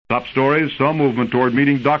Top stories, some movement toward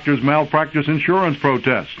meeting doctors' malpractice insurance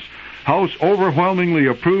protests. House overwhelmingly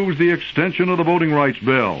approves the extension of the voting rights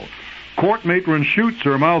bill. Court matron shoots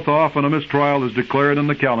her mouth off and a mistrial is declared in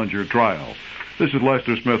the Challenger trial. This is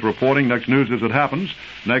Lester Smith reporting. Next news as it happens.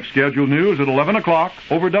 Next scheduled news at 11 o'clock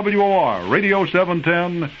over WOR, Radio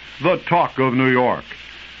 710, the Talk of New York.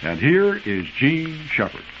 And here is Gene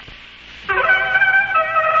Shepard.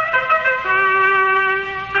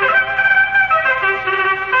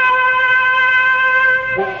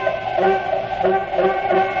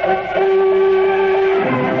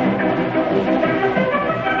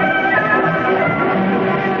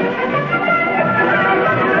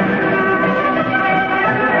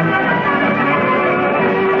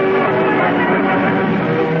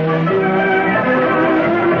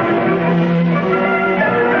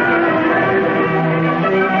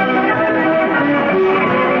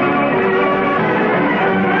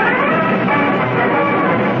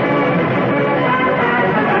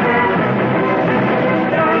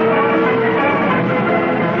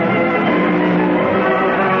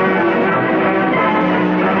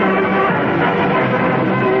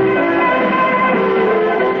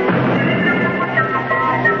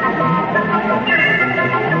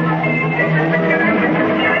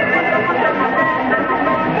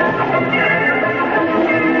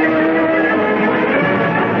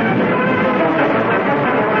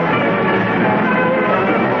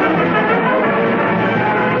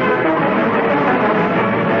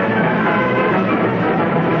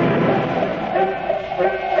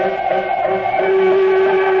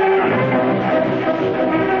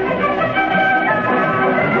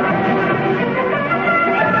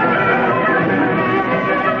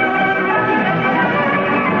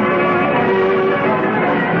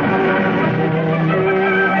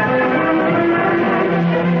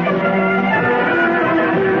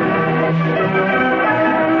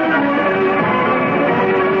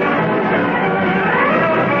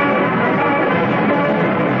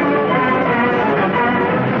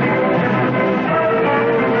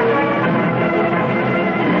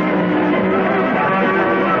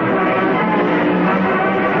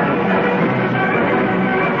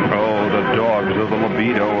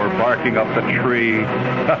 Up the tree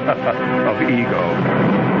of ego.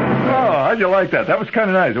 Oh, how'd you like that? That was kind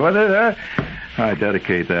of nice, wasn't it? I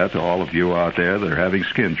dedicate that to all of you out there that are having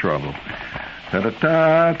skin trouble. You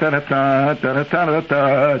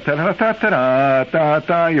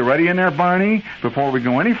ready in there, Barney? Before we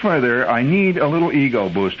go any further, I need a little ego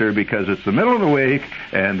booster because it's the middle of the week,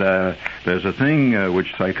 and there's a thing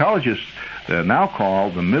which psychologists now call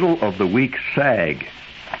the middle of the week sag.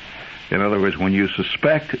 In other words, when you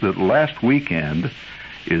suspect that last weekend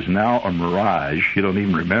is now a mirage, you don't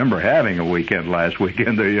even remember having a weekend last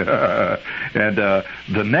weekend, do you? And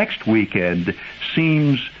the next weekend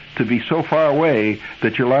seems to be so far away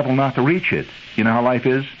that you're liable not to reach it. You know how life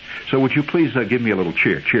is? So would you please give me a little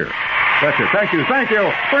cheer? Cheer. That's it. Thank you. Thank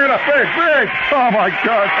you. Bring it up. Big, big. Oh, my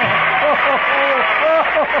God.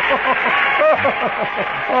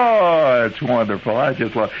 Oh, it's wonderful. I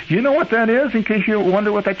just love. You know what that is, in case you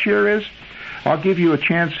wonder what that cheer is? I'll give you a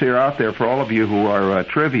chance here out there for all of you who are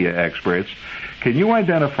trivia experts. Can you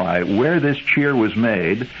identify where this cheer was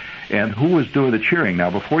made and who was doing the cheering?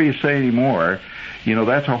 Now, before you say any more, you know,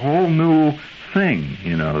 that's a whole new thing.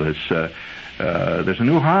 You know, there's a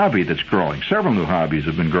new hobby that's growing. Several new hobbies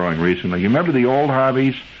have been growing recently. You remember the old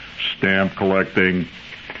hobbies? Stamp collecting.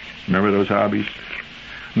 Remember those hobbies?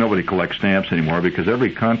 Nobody collects stamps anymore because every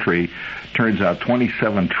country turns out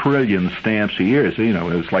 27 trillion stamps a year. So, you know,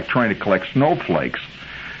 it's like trying to collect snowflakes.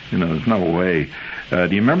 You know, there's no way. Do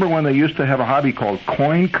you remember when they used to have a hobby called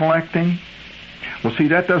coin collecting? Well, see,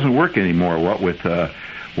 that doesn't work anymore. What with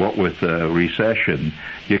recession,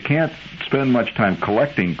 you can't spend much time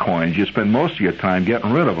collecting coins. You spend most of your time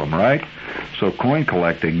getting rid of them, right? So coin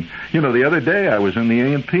collecting. You know, the other day I was in the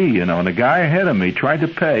A&P, you know, and a guy ahead of me tried to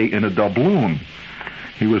pay in a doubloon.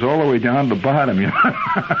 He was all the way down to the bottom, you know.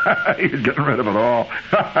 He was getting rid of it all.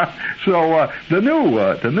 So the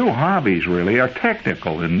new hobbies really are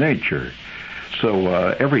technical in nature. So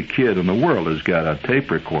every kid in the world has got a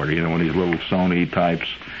tape recorder, you know, one of these little Sony types,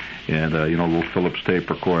 and you know, a little Philips tape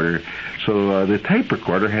recorder. So the tape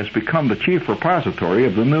recorder has become the chief repository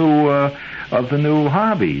of the new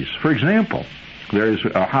hobbies. For example, there's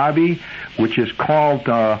a hobby which is called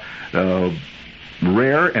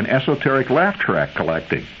rare and esoteric laugh track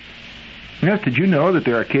collecting. Yes, did you know that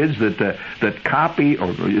there are kids that copy,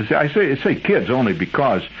 or I say kids only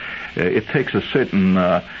because it takes a certain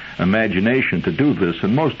imagination to do this,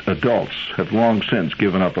 and most adults have long since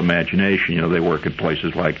given up imagination. You know, they work at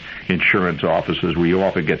places like insurance offices where you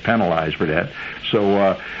often get penalized for that.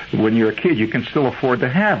 So when you're a kid, you can still afford to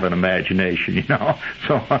have an imagination, you know.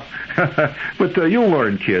 So, but you'll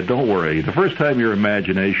learn, kid. Don't worry. The first time your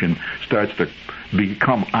imagination starts to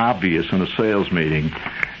become obvious in a sales meeting,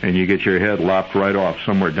 and you get your head lopped right off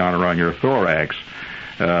somewhere down around your thorax.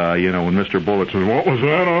 You know, when Mr. Bullitt says, "What was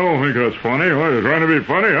that? I don't think that's funny. What, you're trying to be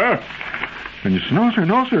funny, huh?" And you say, "No, sir,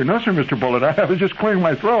 Mr. Bullitt. I was just clearing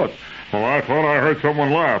my throat." "Well, I thought I heard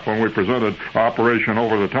someone laugh when we presented Operation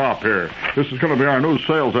Over the Top here. This is going to be our new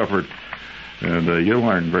sales effort." And you'll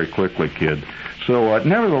learn very quickly, kid. So,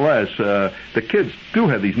 nevertheless, the kids do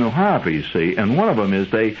have these new hobbies, see, and one of them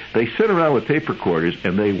is they sit around with tape recorders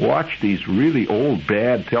and they watch these really old,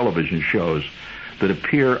 bad television shows that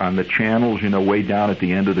appear on the channels, you know, way down at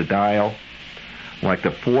the end of the dial, like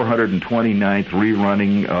the 429th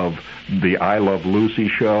rerunning of the I Love Lucy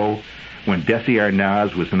show, when Desi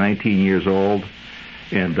Arnaz was 19 years old,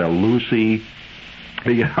 and Lucy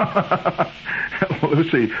looked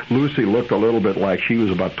a little bit like she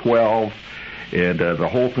was about 12. And the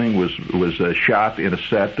whole thing was shot in a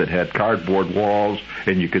set that had cardboard walls,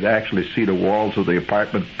 and you could actually see the walls of the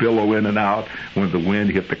apartment billow in and out when the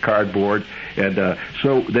wind hit the cardboard. And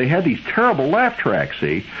so they had these terrible laugh tracks,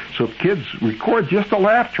 see? So kids record just a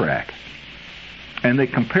laugh track, and they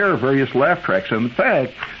compare various laugh tracks. And in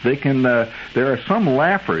fact, they can. There are some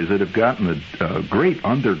laughers that have gotten a great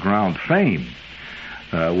underground fame.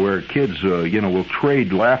 Where kids, will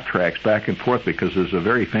trade laugh tracks back and forth because there's a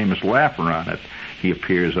very famous laugher on it. He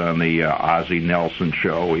appears on the Ozzie Nelson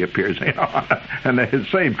show. He appears on the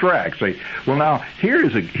same track. Say, well, now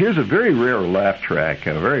here's a very rare laugh track,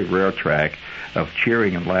 a very rare track of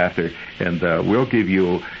cheering and laughter, and we'll give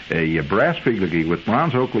you a brass figurine with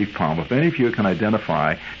bronze oak leaf palm. If any of you can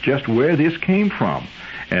identify just where this came from.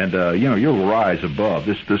 And, you'll rise above.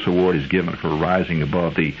 This award is given for rising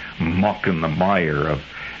above the muck and the mire of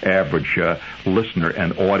average listener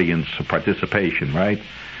and audience participation, right?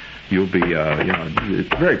 You'll be,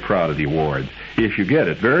 very proud of the award if you get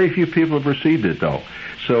it. Very few people have received it, though.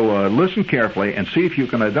 So listen carefully and see if you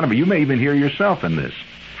can identify. You may even hear yourself in this.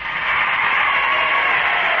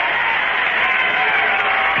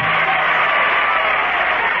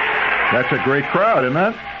 That's a great crowd, isn't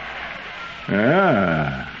it?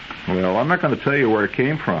 Ah, well, I'm not going to tell you where it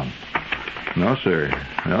came from. No, sir.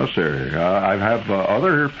 I have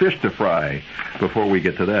other fish to fry before we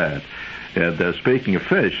get to that. And speaking of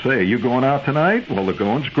fish, say, are you going out tonight? Well, the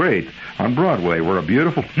going's great. On Broadway, where a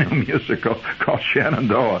beautiful new musical called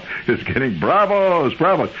Shenandoah is getting bravos.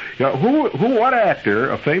 Yeah, what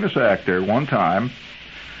actor, a famous actor, one time,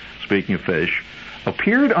 speaking of fish,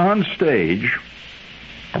 appeared on stage,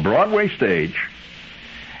 a Broadway stage,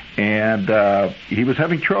 and he was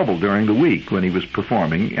having trouble during the week when he was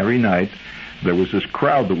performing. Every night there was this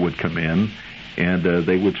crowd that would come in, and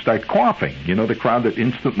they would start coughing. You know, the crowd that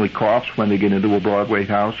instantly coughs when they get into a Broadway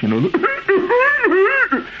house, you know,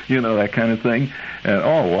 that kind of thing. And,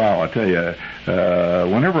 oh, wow, I tell you,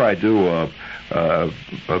 whenever I do a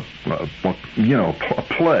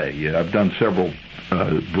play, I've done several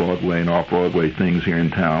Broadway and off-Broadway things here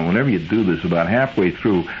in town. Whenever you do this, about halfway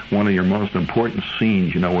through one of your most important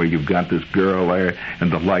scenes, where you've got this girl there and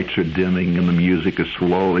the lights are dimming and the music is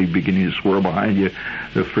slowly beginning to swirl behind you,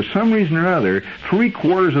 for some reason or other,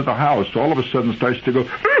 3/4 of the house all of a sudden starts to go,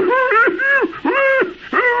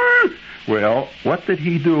 well, what did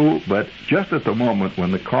he do? But just at the moment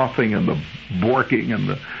when the coughing and the borking and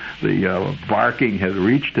the barking had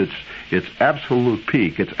reached its absolute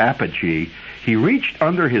peak, its apogee, he reached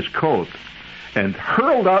under his coat and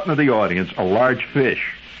hurled out into the audience a large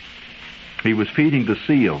fish. He was feeding the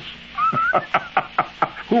seals.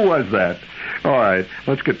 Who was that? All right,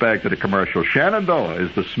 let's get back to the commercial. Shenandoah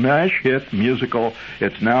is the smash hit musical.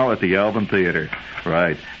 It's now at the Alvin Theater.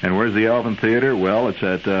 Right. And where's the Alvin Theater? Well, it's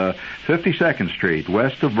at 52nd Street,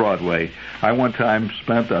 west of Broadway. I one time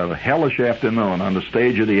spent a hellish afternoon on the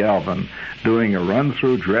stage of the Alvin doing a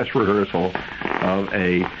run-through dress rehearsal of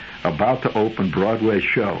a about-to-open Broadway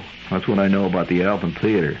show. That's what I know about the Alvin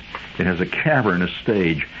Theater. It has a cavernous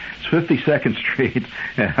stage. It's 52nd Street,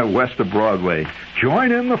 west of Broadway.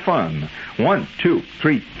 Join in the fun. 1, 2,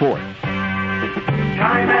 3, 4.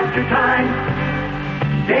 Time after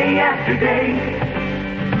time, day after day,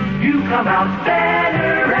 you come out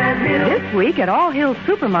better and Hill. This week at All Hills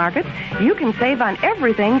Supermarkets, you can save on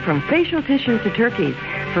everything from facial tissue to turkeys.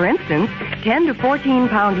 For instance, 10 to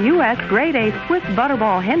 14-pound U.S. Grade A Swiss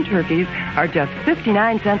Butterball hen turkeys are just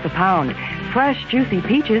 59 cents a pound. Fresh, juicy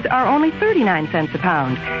peaches are only 39 cents a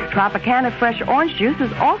pound. Tropicana fresh orange juice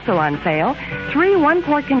is also on sale. 3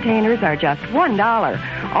 one-quart containers are just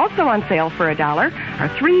 $1. Also on sale for $1 are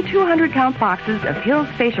 3 200-count boxes of Hill's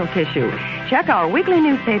facial tissue. Check our weekly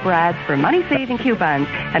newspaper ads for money-saving coupons.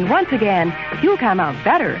 And once again, you'll come out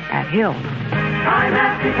better at Hill's. Time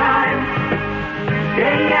after time,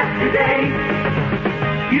 day after day,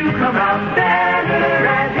 you come out better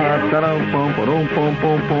at Hill's.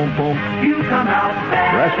 You come out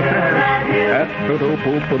better at Hill's.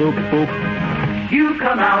 You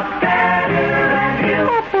come out better at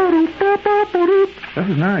Hill's. That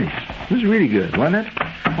was nice. This is really good, wasn't it?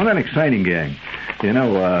 Wasn't that an exciting gang? You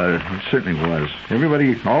know, it certainly was.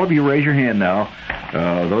 Everybody, all of you raise your hand now.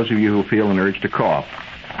 Those of you who feel an urge to cough.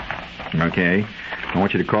 Okay? I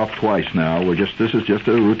want you to cough twice now. This is just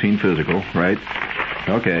a routine physical, right?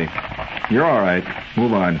 Okay. You're all right.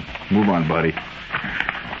 Move on, buddy.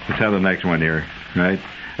 Let's have the next one here, right?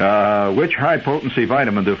 Which high-potency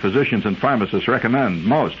vitamin do physicians and pharmacists recommend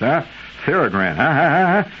most, huh? Theragran.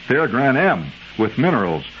 Theragran M with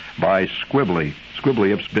minerals by Squibbly.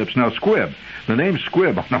 Squibbly Bips. Now, Squibb. The name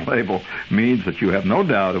Squibb on the label means that you have no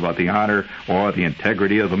doubt about the honor or the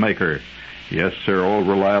integrity of the maker. Yes, sir, old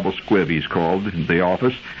reliable Squibb, he's called in the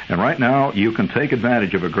office. And right now, you can take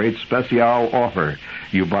advantage of a great special offer.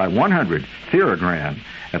 You buy 100 Theragran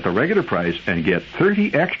at the regular price and get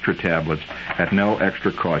 30 extra tablets at no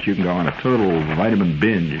extra cost. You can go on a total vitamin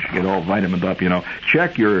binge, get all vitamined up, you know.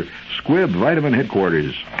 Check your Squibb vitamin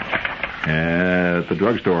headquarters at the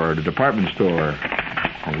drugstore, the department store,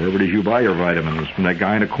 or wherever it is you buy your vitamins, from that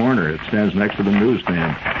guy in the corner that stands next to the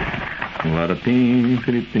newsstand. A lot of things.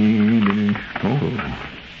 Oh,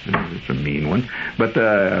 it's a mean one. But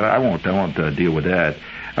I won't deal with that.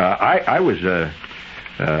 I was,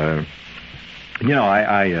 I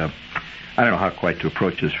don't know how quite to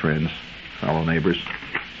approach this, friends, fellow neighbors,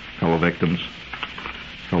 fellow victims,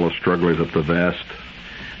 fellow strugglers up the vast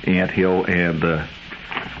anthill and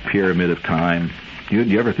pyramid of time. Do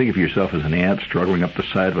you ever think of yourself as an ant struggling up the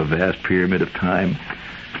side of a vast pyramid of time?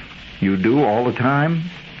 You do all the time?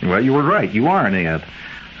 Well, you were right. You are an ant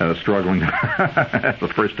struggling. That's the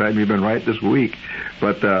first time you've been right this week.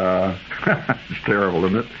 But it's terrible,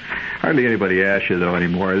 isn't it? Hardly anybody asks you, though,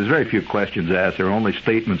 anymore. There's very few questions asked. There are only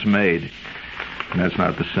statements made. And that's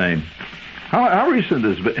not the same. How recent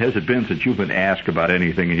has it been since you've been asked about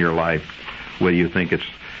anything in your life, whether you think it's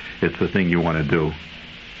the thing you want to do?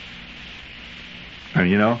 And,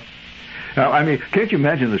 you know? I mean, can't you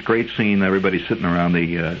imagine this great scene? Everybody's sitting around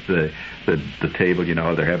the table, you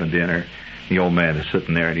know, they're having dinner. The old man is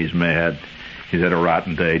sitting there and he's mad. He's had a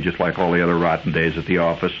rotten day, just like all the other rotten days at the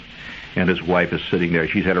office. And his wife is sitting there.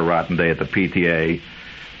 She's had a rotten day at the PTA,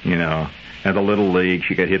 you know, and the Little League.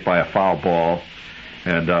 She got hit by a foul ball.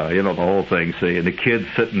 And, you know, the whole thing, see. And the kid's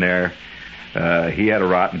sitting there. He had a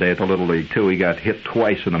rotten day at the Little League, too. He got hit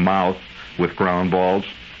twice in the mouth with ground balls.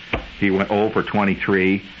 He went 0 for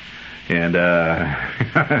 23. And, well,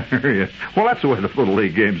 that's the way the Little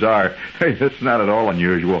League games are. It's not at all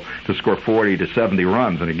unusual to score 40 to 70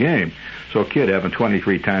 runs in a game. So a kid having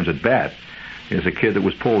 23 times at bat is a kid that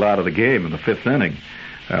was pulled out of the game in the fifth inning.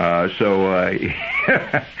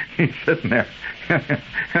 He's sitting there.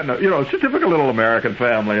 And, you know, it's a typical little American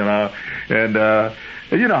family, you know. And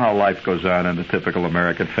you know how life goes on in a typical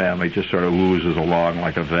American family. It just sort of oozes along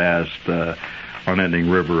like a vast, unending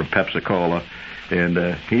river of Pepsi-Cola. And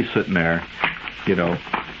he's sitting there, you know,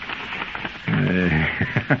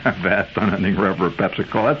 vast unending river of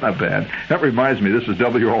Pepsi-Cola. That's not bad. That reminds me, this is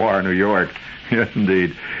WOR, New York. Yes,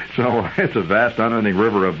 indeed. So it's a vast unending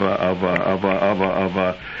river of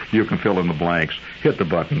you can fill in the blanks. Hit the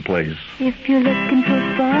button, please. If you're looking for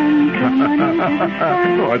fun, come on into the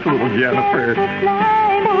sun. Oh, it's a little Jennifer.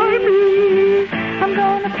 Fly me. I'm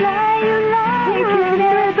gonna fly you like you've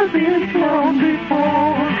never been flown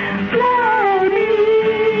before. Fly me.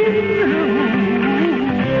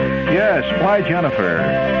 Yes, Fly Jennifer.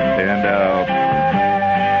 And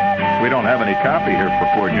we don't have any copy here for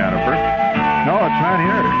poor Jennifer. No, it's not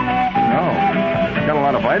here. No. Got a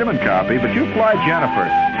lot of vitamin copy, but you fly Jennifer.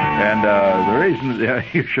 And the reason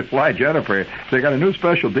you should fly Jennifer, they got a new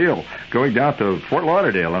special deal going down to Fort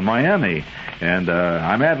Lauderdale and Miami. And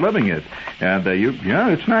I'm ad-libbing it. And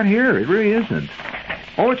it's not here. It really isn't.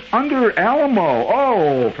 Oh, it's under Alamo.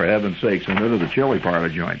 Oh, for heaven's sakes, and under the chili parlor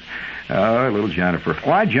joint. Oh, little Jennifer.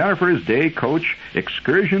 Fly Jennifer's Day Coach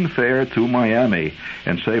Excursion Fare to Miami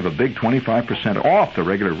and save a big 25% off the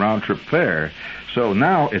regular round-trip fare. So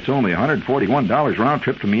now it's only $141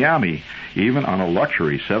 round-trip to Miami, even on a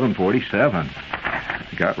luxury 747.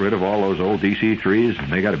 Got rid of all those old DC-3s,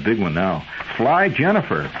 and they got a big one now. Fly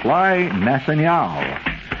Jennifer. Fly Nacional.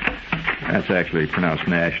 That's actually pronounced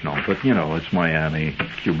national, but, you know, it's Miami.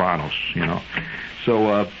 Cubanos, you know.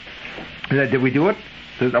 So, did we do it?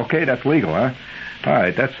 Okay, that's legal, huh? All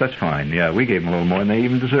right, that's fine. Yeah, we gave them a little more than they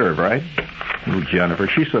even deserve, right? Little Jennifer.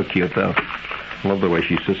 She's so cute, though. Love the way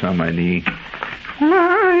she sits on my knee.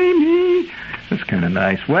 Fly me. That's kind of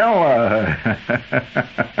nice. Well,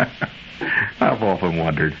 I've often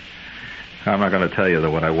wondered. I'm not going to tell you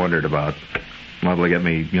what I wondered about. Probably get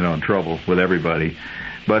me, in trouble with everybody.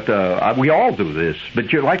 But we all do this.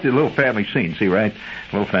 But you like the little family scene, see, right?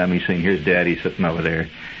 Little family scene. Here's Daddy sitting over there.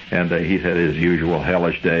 And he's had his usual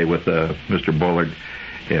hellish day with Mr. Bullard.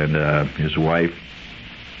 And his wife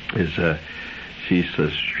is, she's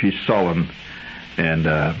sullen.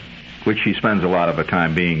 And which she spends a lot of her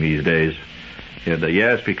time being these days. And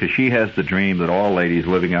yes, because she has the dream that all ladies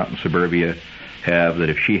living out in suburbia have, that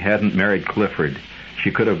if she hadn't married Clifford,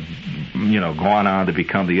 she could have, gone on to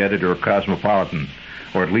become the editor of Cosmopolitan,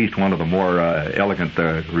 or at least one of the more elegant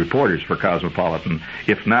reporters for Cosmopolitan,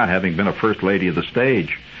 if not having been a first lady of the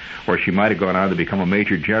stage. Or she might have gone on to become a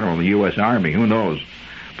major general in the U.S. Army. Who knows?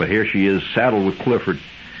 But here she is, saddled with Clifford.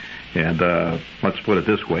 And let's put it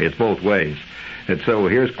this way, it's both ways. And so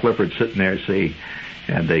here's Clifford sitting there, see,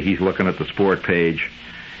 and he's looking at the sport page.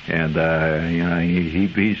 And,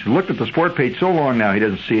 he's looked at the sport page so long now he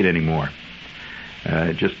doesn't see it anymore.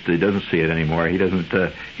 He doesn't see it anymore. He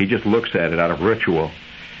just looks at it out of ritual.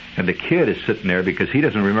 And the kid is sitting there because he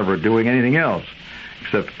doesn't remember doing anything else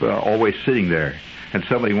except always sitting there. And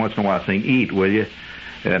somebody once in a while saying, "Eat, will you?"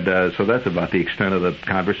 And so that's about the extent of the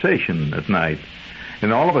conversation at night.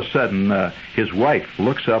 And all of a sudden, his wife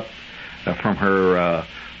looks up from her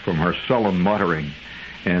sullen muttering,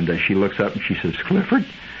 and she looks up and she says, "Clifford?"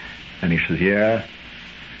 And he says, "Yeah."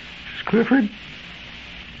 She says, "Clifford,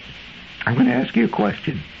 I'm going to ask you a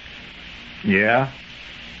question." "Yeah?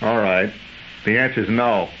 All right. The answer's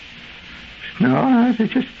no." She says, "No,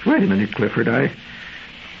 just wait a minute, Clifford.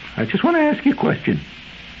 I just want to ask you a question."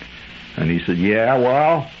 And he said, "Yeah,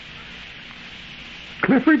 well,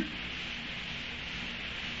 Clifford,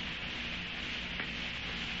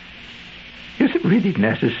 is it really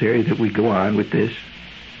necessary that we go on with this?"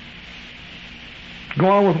 "Go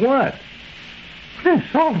on with what?" "Yes,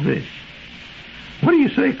 all of this. What do you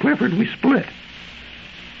say, Clifford, we split?"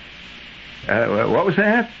 What was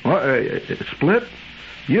that? Split?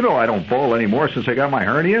 You know I don't bowl anymore since I got my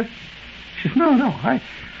hernia." She says, No,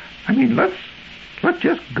 I mean, let's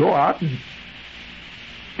just go out and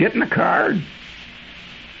get in the car and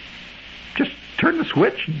just turn the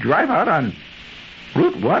switch and drive out on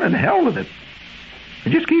Route 1 and hell with it.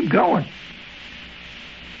 And just keep going.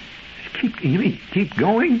 You mean keep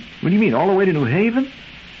going? What do you mean, all the way to New Haven?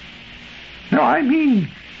 No, I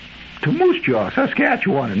mean to Moose Jaw,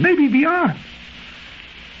 Saskatchewan, and maybe beyond.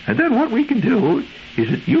 And then what we can do is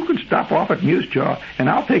that you can stop off at Moose Jaw, and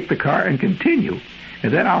I'll take the car and continue.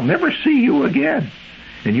 And then I'll never see you again.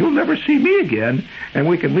 And you'll never see me again. And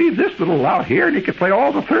we can leave this little lout here, and he can play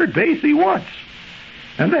all the third base he wants.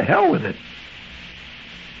 And the hell with it.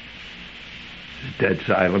 Dead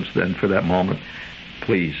silence then for that moment.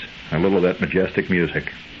 Please, a little of that majestic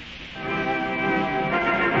music.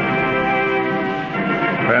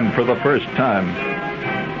 And for the first time,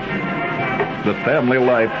 the family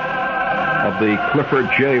life of the Clifford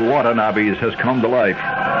J. Watanabes has come to life.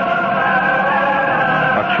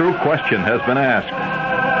 A true question has been asked,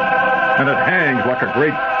 and it hangs like a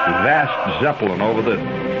great, vast zeppelin over the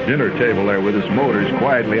dinner table there with its motors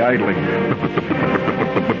quietly idling.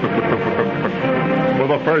 For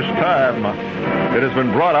the first time, it has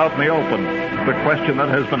been brought out in the open. The question that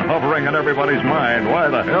has been hovering in everybody's mind, why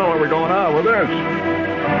the hell are we going on with this?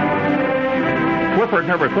 Clifford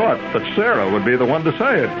never thought that Sarah would be the one to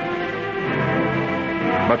say it.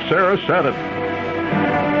 But Sarah said it.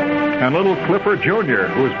 And little Clifford Jr.,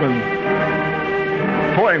 who's been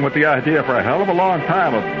toying with the idea for a hell of a long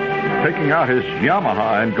time of taking out his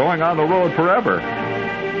Yamaha and going on the road forever,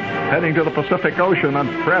 heading to the Pacific Ocean and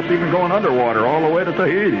perhaps even going underwater all the way to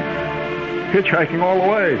Tahiti, hitchhiking all the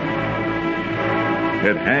way.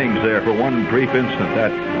 It hangs there for one brief instant,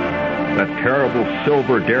 that terrible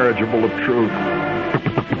silver dirigible of truth.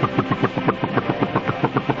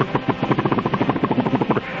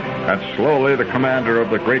 And slowly the commander of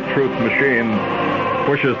the great truth machine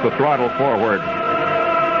pushes the throttle forward.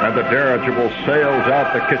 And the dirigible sails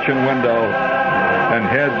out the kitchen window and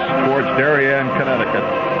heads towards Darien, Connecticut,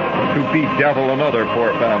 to bedevil another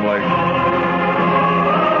poor family.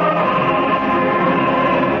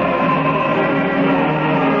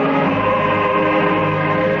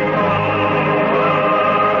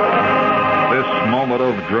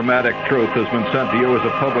 Of dramatic truth has been sent to you as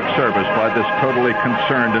a public service by this totally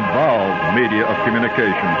concerned, involved media of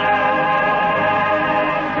communications.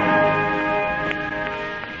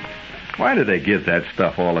 Why do they give that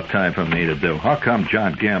stuff all the time for me to do? How come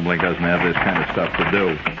John Gambling doesn't have this kind of stuff to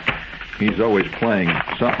do? He's always playing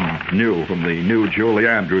something new from the new Julie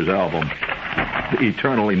Andrews album, the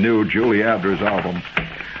eternally new Julie Andrews album.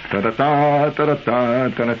 Da-da-da, da-da-da,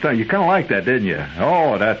 da-da-da. You kind of like that, didn't you?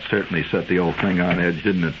 Oh, that certainly set the old thing on edge,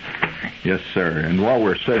 didn't it? Yes, sir. And while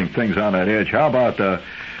we're setting things on that edge, how about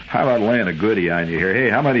laying a goodie on you here? Hey,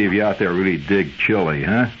 how many of you out there really dig Chili,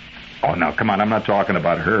 huh? Oh, no, come on, I'm not talking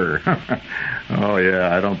about her. Oh,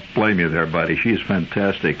 yeah, I don't blame you there, buddy. She's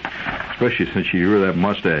fantastic, especially since she grew that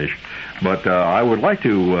mustache. But I would like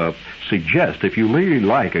to suggest, if you really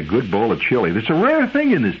like a good bowl of chili, it's a rare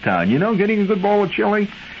thing in this town, you know, getting a good bowl of chili.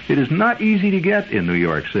 It is not easy to get in New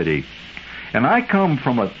York City. And I come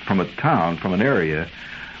from a town, from an area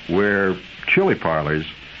where chili parlors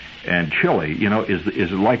and chili, you know,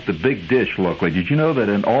 is like the big dish locally. Did you know that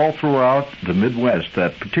in all throughout the Midwest,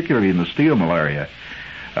 that particularly in the steel mill area,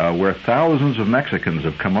 where thousands of Mexicans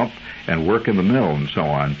have come up and work in the mill and so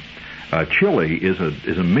on, chili is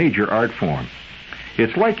a major art form.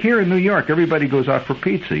 It's like here in New York, everybody goes out for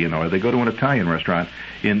pizza, you know, or they go to an Italian restaurant.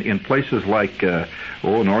 In places like,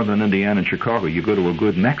 northern Indiana and Chicago, you go to a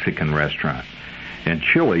good Mexican restaurant. And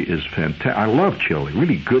chili is fantastic. I love chili,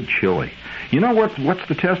 really good chili. You know what's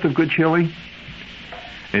the test of good chili?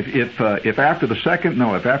 If after the second,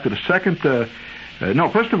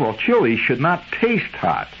 first of all, chili should not taste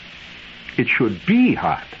hot. It should be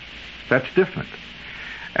hot. That's different.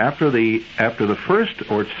 After the first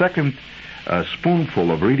or second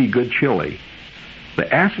spoonful of really good chili,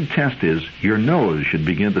 the acid test is your nose should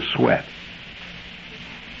begin to sweat.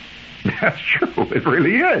 That's true. It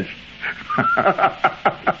really is.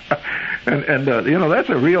 and that's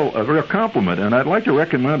a real compliment. And I'd like to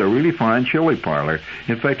recommend a really fine chili parlor.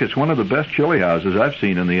 In fact, it's one of the best chili houses I've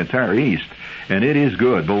seen in the entire East, and it is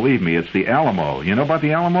good. Believe me, it's the Alamo. You know about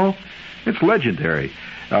the Alamo? It's legendary.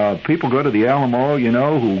 People go to the Alamo, you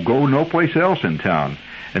know, who go no place else in town.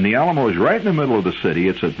 And the Alamo is right in the middle of the city.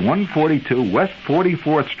 It's at 142 West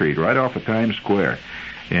 44th Street, right off of Times Square.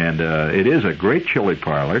 And it is a great chili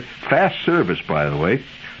parlor. Fast service, by the way.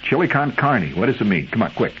 Chili con carne. What does it mean? Come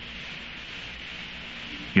on, quick.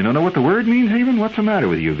 You don't know what the word means even? What's the matter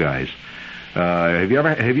with you guys?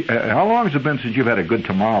 How long has it been since you've had a good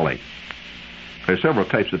tamale? There's several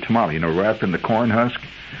types of tamale, you know, wrapped in the corn husk.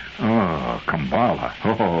 Oh, cambala.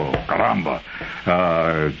 Oh, caramba.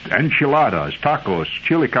 Enchiladas, tacos,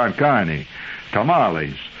 chili con carne,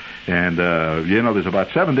 tamales. And, there's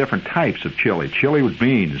about 7 different types of chili. Chili with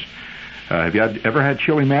beans. Have you ever had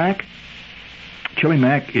chili mac? Chili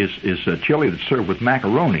mac is a chili that's served with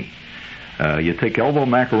macaroni. You take elbow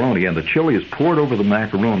macaroni, and the chili is poured over the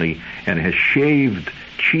macaroni, and it has shaved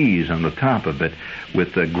cheese on the top of it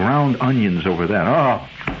with ground onions over that.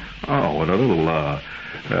 Oh, what a little, a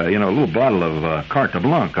little bottle of Carta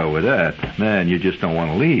Blanca with that. Man, you just don't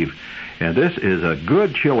want to leave. And this is a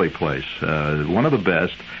good chili place, one of the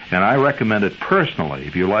best, and I recommend it personally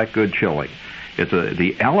if you like good chili. It's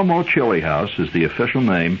the Alamo Chili House is the official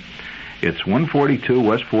name. It's 142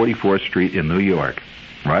 West 44th Street in New York,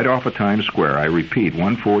 right off of Times Square. I repeat,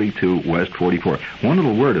 142 West 44th. One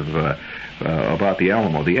little word about the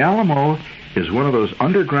Alamo. The Alamo is one of those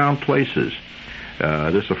underground places.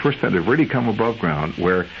 This is the first time they've really come above ground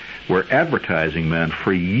where advertising men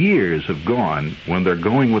for years have gone when they're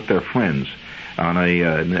going with their friends on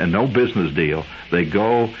a no business deal. They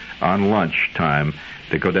go on lunch time.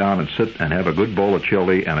 They go down and sit and have a good bowl of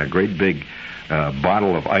chili and a great big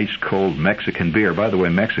bottle of ice-cold Mexican beer. By the way,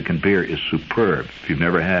 Mexican beer is superb if you've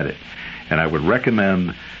never had it. And I would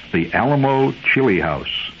recommend the Alamo Chili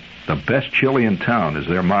House. The best chili in town is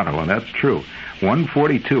their motto, and that's true.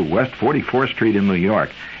 142 West 44th Street in New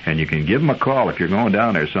York. And you can give them a call if you're going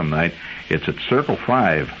down there some night. It's at Circle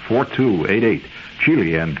 5, 4288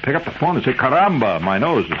 Chile. And pick up the phone and say, caramba, my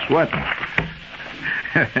nose is sweating.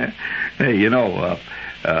 Hey,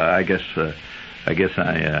 I guess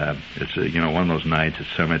it's one of those nights. It's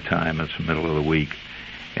summertime. It's the middle of the week,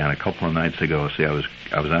 and a couple of nights ago, I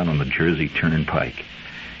was out on the Jersey Turnpike,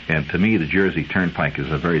 and to me, the Jersey Turnpike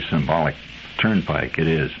is a very symbolic turnpike. It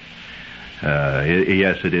is.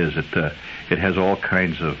 Yes, it is. It has all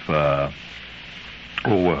kinds of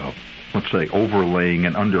let's say, overlaying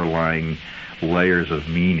and underlying layers of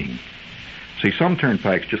meaning. See, some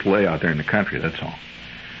turnpikes just lay out there in the country, that's all.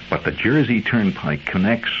 But the Jersey Turnpike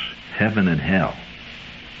connects heaven and hell.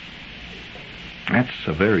 That's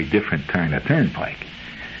a very different kind of turnpike.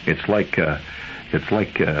 It's like a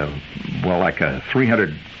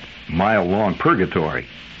 300-mile-long purgatory.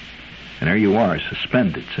 And there you are,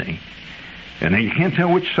 suspended, see? And then you can't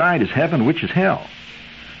tell which side is heaven, which is hell.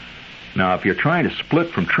 Now, if you're trying to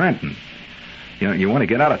split from Trenton, you want to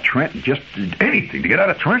get out of Trenton, just anything to get out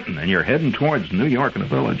of Trenton, and you're heading towards New York and the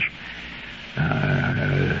Village.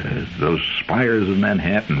 Those spires of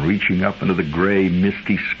Manhattan reaching up into the gray,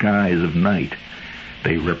 misty skies of night,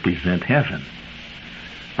 they represent heaven.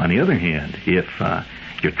 On the other hand, if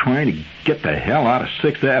you're trying to get the hell out of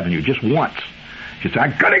 6th Avenue just once, you say, I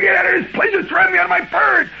gotta get out of this place, it's driving me out of my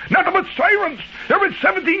bird. Nothing but sirens. There have been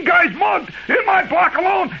 17 guys mugged in my block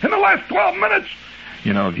alone in the last 12 minutes.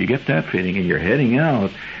 If you get that feeling and you're heading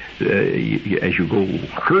out, as you go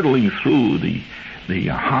hurtling through the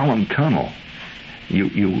Holland Tunnel,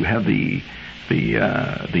 you have the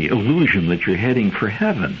illusion that you're heading for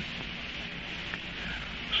heaven.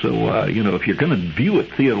 So, if you're going to view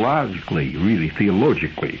it theologically,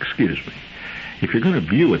 if you're going to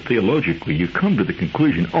view it theologically, you come to the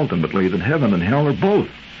conclusion ultimately that heaven and hell are both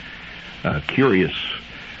curious,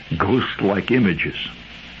 ghost-like images.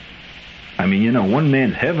 I mean, one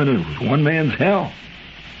man's heaven is one man's hell.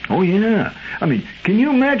 Oh, yeah. I mean, can you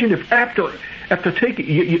imagine if after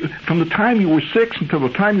taking, from the time you were 6 until the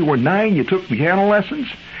time you were 9, you took piano lessons,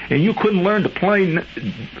 and you couldn't learn to play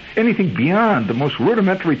anything beyond the most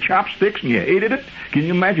rudimentary chopsticks, and you hated it? Can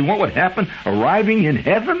you imagine what would happen arriving in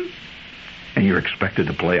heaven? And you're expected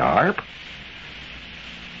to play a harp?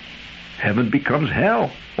 Heaven becomes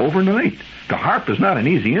hell overnight. The harp is not an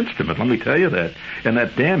easy instrument, let me tell you that. And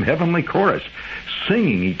that damn heavenly chorus,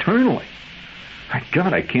 singing eternally. My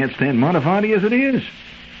God, I can't stand Monteverdi as it is.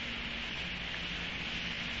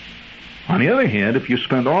 On the other hand, if you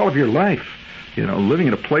spend all of your life, living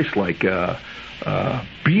in a place like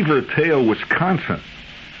Beaver Tail, Wisconsin,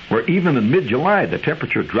 where even in mid-July the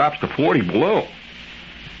temperature drops to 40 below,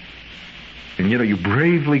 and you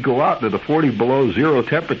bravely go out to the 40 below zero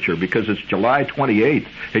temperature because it's July 28th,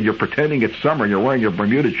 and you're pretending it's summer, and you're wearing your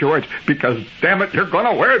Bermuda shorts because, damn it, you're going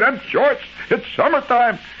to wear them shorts. It's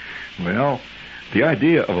summertime. Well, the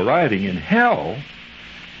idea of arriving in hell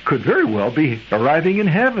could very well be arriving in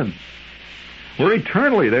heaven, where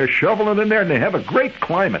eternally they're shoveling in there, and they have a great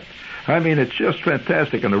climate. I mean, it's just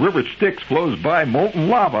fantastic. And the river Styx flows by molten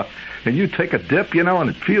lava, and you take a dip, and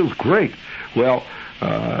it feels great. Well,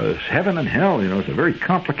 heaven and hell, it's a very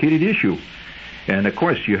complicated issue. And, of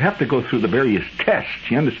course, you have to go through the various tests.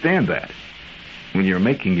 You understand that? When you're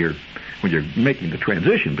making the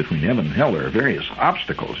transition between heaven and hell, there are various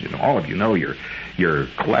obstacles. All of you know your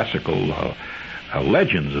classical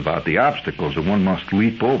legends about the obstacles that one must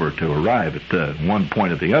leap over to arrive at one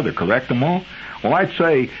point or the other. Correct them all? Well, I'd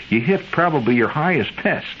say you hit probably your highest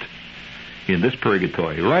test in this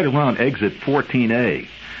purgatory, right around exit 14A.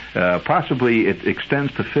 Possibly it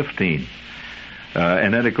extends to 15.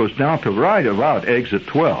 And then it goes down to right about exit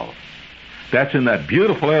 12. That's in that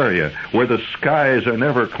beautiful area where the skies are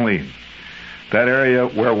never clean. That area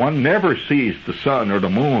where one never sees the sun or the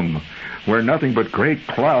moon, where nothing but great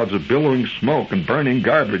clouds of billowing smoke and burning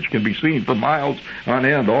garbage can be seen for miles on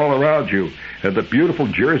end all around you. And the beautiful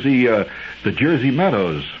the Jersey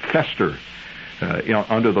meadows fester,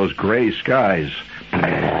 under those gray skies.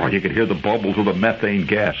 You can hear the bubbles of the methane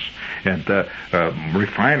gas, and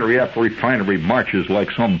refinery after refinery marches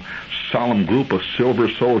like some solemn group of silver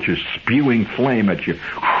soldiers spewing flame at you.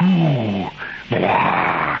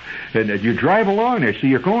 And you drive along there, so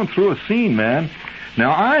you're going through a scene, man.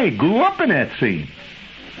 Now, I grew up in that scene,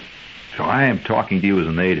 so I am talking to you as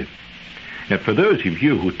a native. And for those of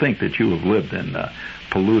you who think that you have lived in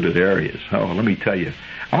polluted areas, let me tell you,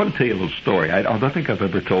 I want to tell you a little story. I don't think I've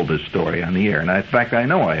ever told this story on the air. And in fact, I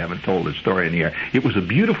know I haven't told this story on the air. It was a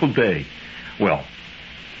beautiful day. Well,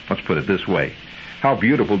 let's put it this way. How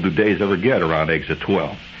beautiful do days ever get around exit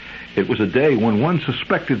 12? It was a day when one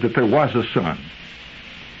suspected that there was a sun.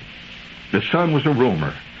 The sun was a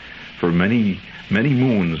rumor for many, many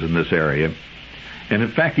moons in this area. And in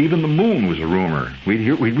fact, even the moon was a rumor. We'd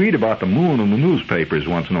read about the moon in the newspapers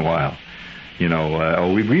once in a while.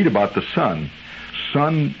 We'd read about the sun.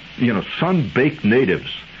 Sun-baked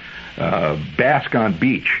natives bask on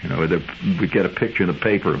beach. We get a picture in the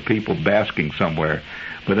paper of people basking somewhere.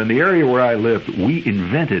 But in the area where I lived, we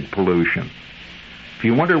invented pollution. If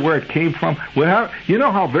you wonder where it came from, well, you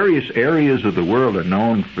know how various areas of the world are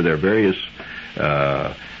known for their various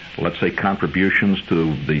let's say, contributions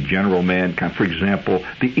to the general mankind. For example,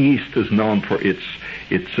 the East is known for its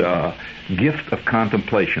gift of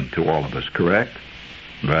contemplation to all of us, correct?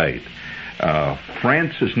 Right.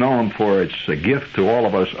 France is known for its gift to all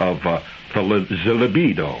of us of the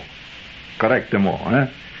libido. Correctement, eh?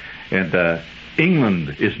 And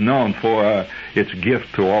England is known for its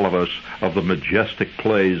gift to all of us of the majestic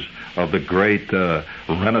plays of the great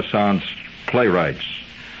Renaissance playwrights.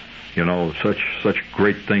 You know, such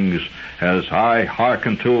great things as I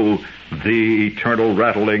hearken to the eternal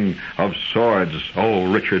rattling of swords, oh,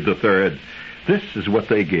 Richard III. This is what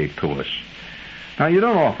they gave to us. Now, you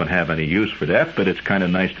don't often have any use for that, but it's kind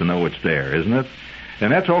of nice to know it's there, isn't it?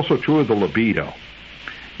 And that's also true of the libido.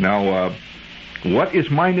 Now, what is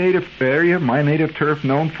my native area, my native turf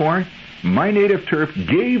known for? My native turf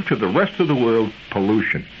gave to the rest of the world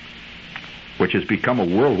pollution, which has become a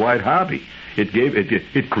worldwide hobby.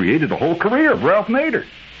 It created the whole career of Ralph Nader.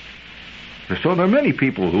 So there are many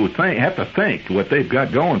people who have to thank what they've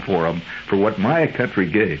got going for them for what my country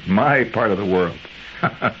gave, my part of the world.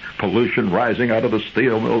 Pollution rising out of the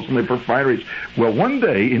steel mills and the refineries. Well, one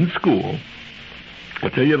day in school, I'll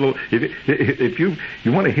tell you a little, if you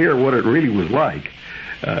want to hear what it really was like.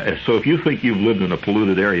 So if you think you've lived in a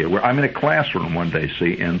polluted area, where I'm in a classroom one day,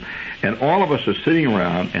 see, and all of us are sitting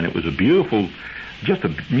around, and it was a beautiful, just a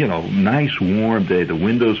nice warm day. The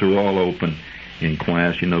windows are all open in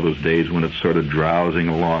class. You know those days when it's sort of drowsing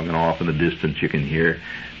along, and off in the distance you can hear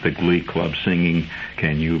the Glee Club singing,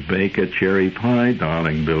 "Can you bake a cherry pie,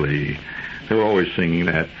 darling Billy?" They're always singing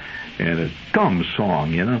that. And a dumb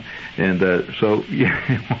song, And so, yeah,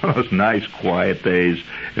 one of those nice, quiet days,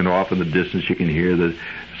 and off in the distance you can hear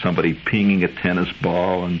somebody pinging a tennis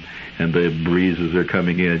ball, and the breezes are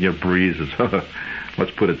coming in. Breezes.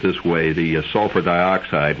 Let's put it this way. The sulfur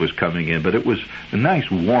dioxide was coming in, but it was a nice,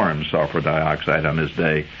 warm sulfur dioxide on this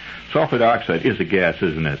day. Sulfur dioxide is a gas,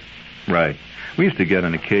 isn't it? Right. We used to get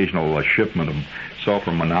an occasional shipment of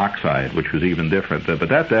sulfur monoxide, which was even different. But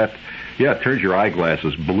that it turns your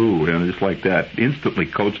eyeglasses blue, and just like that, instantly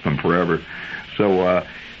coats them forever. So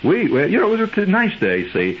it was a nice day,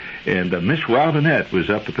 see, and Miss Robinette was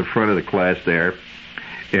up at the front of the class there,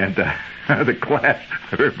 and the class,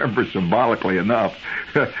 I remember symbolically enough,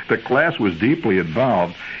 the class was deeply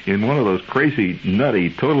involved in one of those crazy,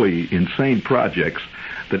 nutty, totally insane projects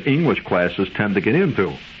that English classes tend to get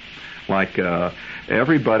into. Like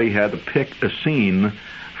everybody had to pick a scene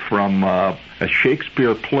from a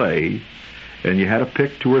Shakespeare play, and you had to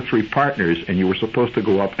pick 2 or 3 partners, and you were supposed to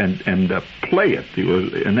go up and play it,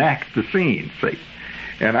 enact the scene, see.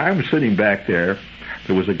 And I'm sitting back there.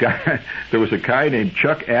 There was a guy named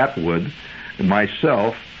Chuck Atwood,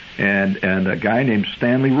 myself, and a guy named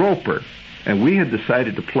Stanley Roper. And we had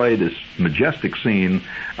decided to play this majestic scene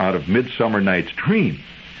out of Midsummer Night's Dream.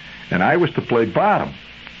 And I was to play Bottom.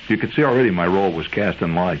 You could see already my role was cast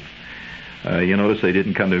in life. You notice they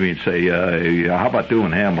didn't come to me and say, how about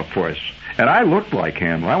doing Hamlet for us? And I looked like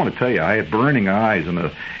Hamlet. I want to tell you, I had burning eyes and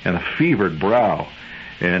a fevered brow.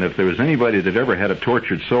 And if there was anybody that ever had a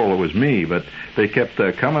tortured soul, it was me. But they kept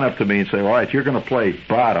coming up to me and saying, all right, you're going to play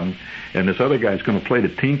Bottom, and this other guy's going to play the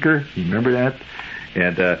Tinker. You remember that?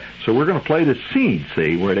 And so we're going to play this scene,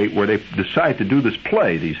 see, where they decide to do this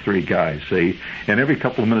play, these 3 guys, see. And every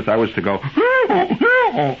couple of minutes I was to go,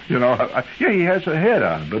 he has a head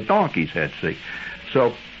on him, the donkey's head, see.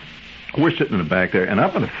 So we're sitting in the back there, and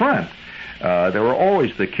up in the front, there were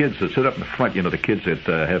always the kids that sit up in the front, the kids that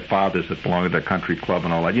have fathers that belong to their country club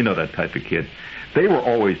and all that, that type of kid. They were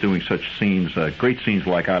always doing such scenes, great scenes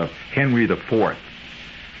like out of Henry IV.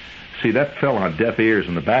 See, that fell on deaf ears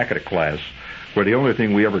in the back of the class, where the only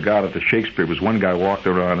thing we ever got at the Shakespeare was one guy walked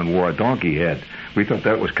around and wore a donkey head. We thought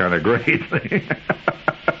that was kind of great.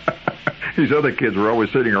 These other kids were always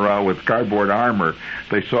sitting around with cardboard armor.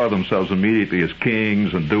 They saw themselves immediately as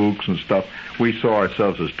kings and dukes and stuff. We saw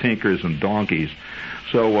ourselves as tinkers and donkeys.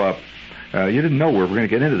 So you didn't know we were going to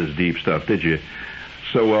get into this deep stuff, did you?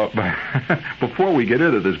 So before we get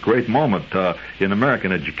into this great moment in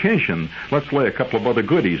American education, let's lay a couple of other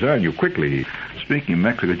goodies on you quickly. Speaking of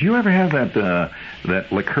Mexico, do you ever have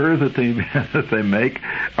that liqueur that they make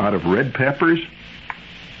out of red peppers?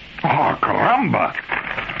 Oh, caramba!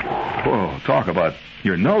 Oh, talk about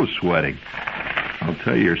your nose sweating. I'll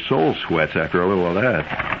tell you, your soul sweats after a little of that.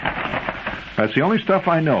 That's the only stuff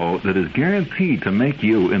I know that is guaranteed to make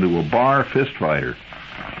you into a bar fist fighter.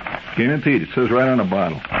 Guaranteed. It says right on the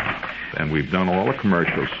bottle. And we've done all the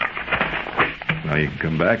commercials. Now you can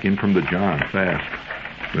come back in from the John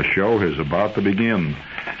fast. The show is about to begin.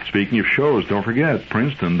 Speaking of shows, don't forget,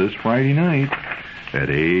 Princeton this Friday night at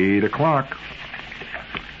 8 o'clock.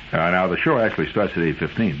 Now, the show actually starts at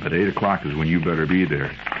 8:15, but 8 o'clock is when you better be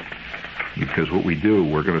there. Because what we do,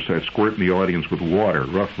 we're going to start squirting the audience with water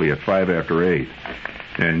roughly at 5 after 8.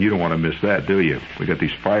 And you don't want to miss that, do you? We got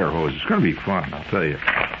these fire hoses. It's going to be fun, I'll tell you.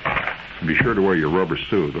 So be sure to wear your rubber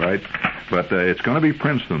suit, right? But it's going to be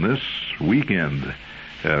Princeton this weekend,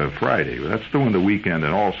 Friday. That's when the weekend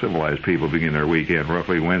and all civilized people begin their weekend,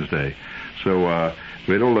 roughly Wednesday. So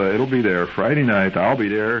it'll be there Friday night. I'll be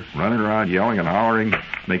there running around yelling and hollering,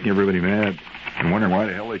 making everybody mad and wondering why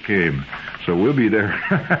the hell they came. So we'll be there.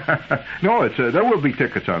 No, there will be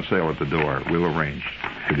tickets on sale at the door. We'll arrange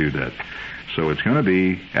to do that. So it's going to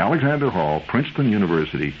be Alexander Hall, Princeton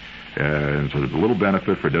University. It's a little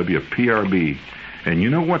benefit for WPRB. And you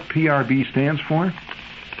know what PRB stands for?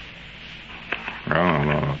 I don't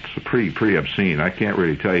know. It's pretty obscene. I can't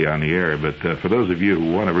really tell you on the air, but for those of you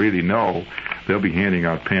who want to really know, they'll be handing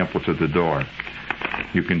out pamphlets at the door.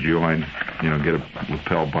 You can join, get a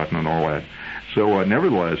lapel button and all that. So,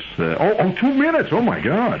 nevertheless, 2 minutes. Oh, my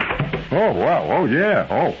God. Oh, wow. Oh, yeah.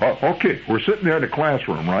 Okay. We're sitting there in the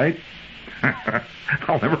classroom, right?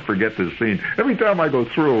 I'll never forget this scene. Every time I go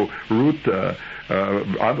through Route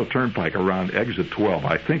on the turnpike around exit 12,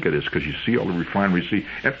 I think it is because you see all the refineries,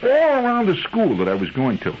 and all around the school that I was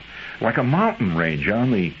going to, like a mountain range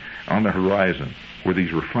on the horizon, were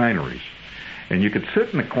these refineries. And you could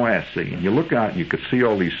sit in the class, and you look out and you could see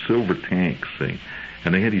all these silver tanks,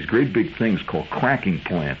 and they had these great big things called cracking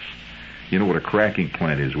plants. You know what a cracking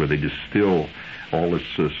plant is, where they distill all this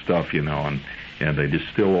stuff, and they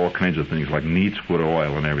distill all kinds of things like neat's foot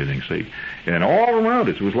oil and everything, see? And all around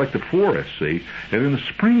it was like the forest, see? And in the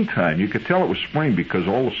springtime, you could tell it was spring because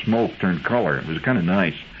all the smoke turned color. It was kind of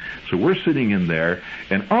nice. So we're sitting in there,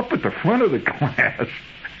 and up at the front of the class,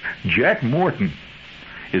 Jack Morton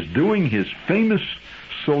is doing his famous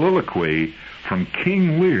soliloquy from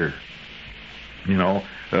King Lear.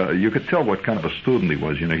 You could tell what kind of a student he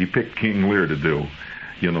was. He picked King Lear to do.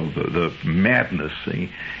 The madness, see?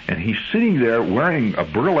 And he's sitting there wearing a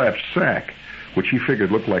burlap sack, which he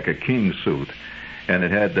figured looked like a king's suit. And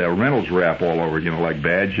it had Reynolds wrap all over, like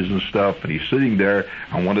badges and stuff. And he's sitting there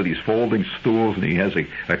on one of these folding stools, and he has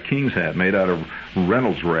a king's hat made out of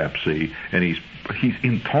Reynolds wrap, see? And he's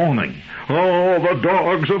intoning, "Oh, the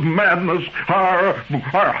dogs of madness are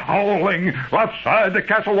howling outside the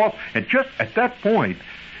castle walls." And just at that point,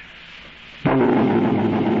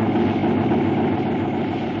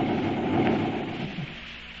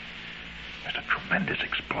 tremendous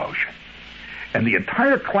explosion. And the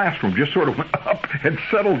entire classroom just sort of went up and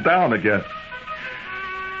settled down again.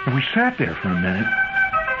 And we sat there for a minute.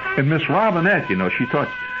 And Miss Robinette,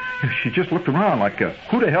 she just looked around like,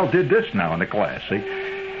 who the hell did this now in the class, see?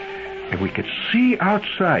 And we could see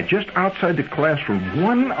outside, just outside the classroom,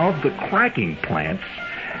 one of the cracking plants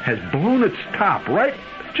has blown its top right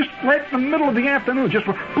in the middle of the afternoon, just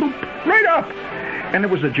boop, right up. And it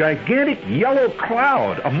was a gigantic yellow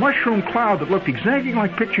cloud, a mushroom cloud that looked exactly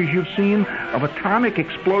like pictures you've seen of atomic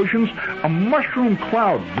explosions. A mushroom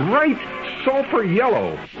cloud, bright sulfur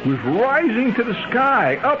yellow, was rising to the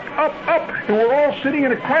sky, up, and we're all sitting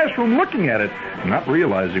in a classroom looking at it, not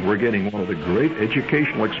realizing we're getting one of the great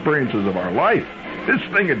educational experiences of our life. This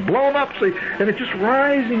thing had blown up, see, and it's just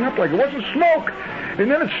rising up like it wasn't smoke, and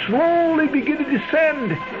then it slowly began to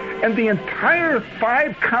descend. And the entire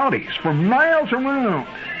 5 counties for miles around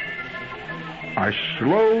are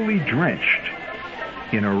slowly drenched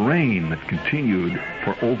in a rain that continued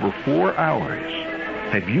for over 4 hours.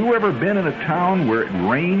 Have you ever been in a town where it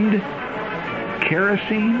rained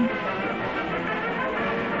kerosene?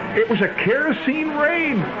 It was a kerosene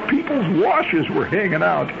rain. People's washes were hanging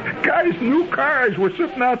out. Guys' new cars were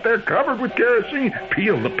sitting out there covered with kerosene.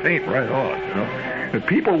 Peeled the paint right off, And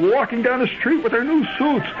people walking down the street with their new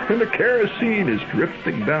suits, and the kerosene is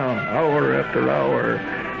drifting down hour after hour.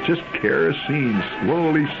 Just kerosene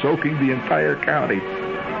slowly soaking the entire county.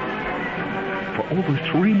 For over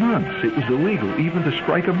 3 months, it was illegal even to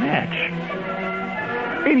strike a match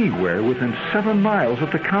anywhere within 7 miles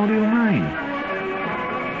of the county line.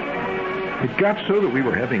 It got so that we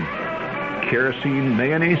were having kerosene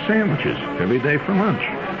mayonnaise sandwiches every day for lunch.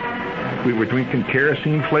 We were drinking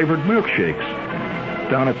kerosene-flavored milkshakes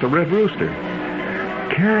down at the Red Rooster.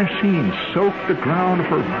 Kerosene soaked the ground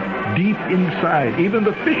for deep inside. Even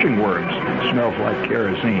the fishing worms smells like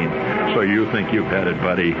kerosene. So you think you've had it,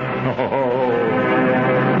 buddy.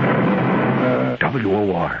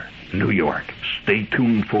 WOR, New York. Stay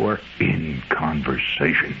tuned for In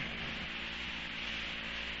Conversation.